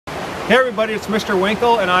Hey everybody, it's Mr.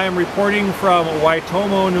 Winkle and I am reporting from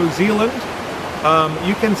Waitomo, New Zealand.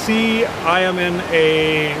 You can see I am in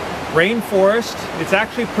a rainforest. It's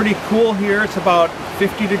actually pretty cool here. It's about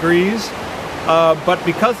 50 degrees. But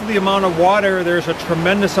because of the amount of water, there's a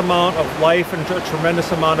tremendous amount of life and a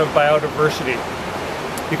tremendous amount of biodiversity.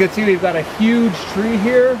 You can see we've got a huge tree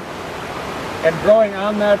here. And growing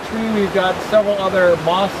on that tree, we've got several other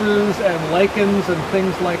mosses and lichens and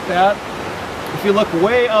things like that. If you look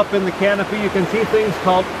way up in the canopy, you can see things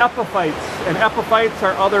called epiphytes. And epiphytes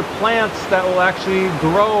are other plants that will actually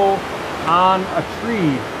grow on a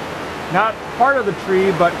tree. Not part of the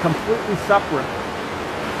tree, but completely separate.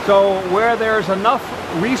 So where there's enough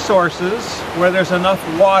resources, where there's enough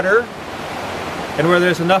water, and where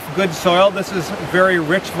there's enough good soil, this is very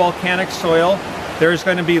rich volcanic soil, there's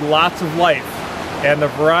going to be lots of life. And the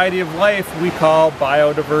variety of life we call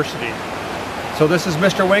biodiversity. So this is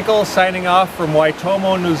Mr. Winkle signing off from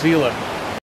Waitomo, New Zealand.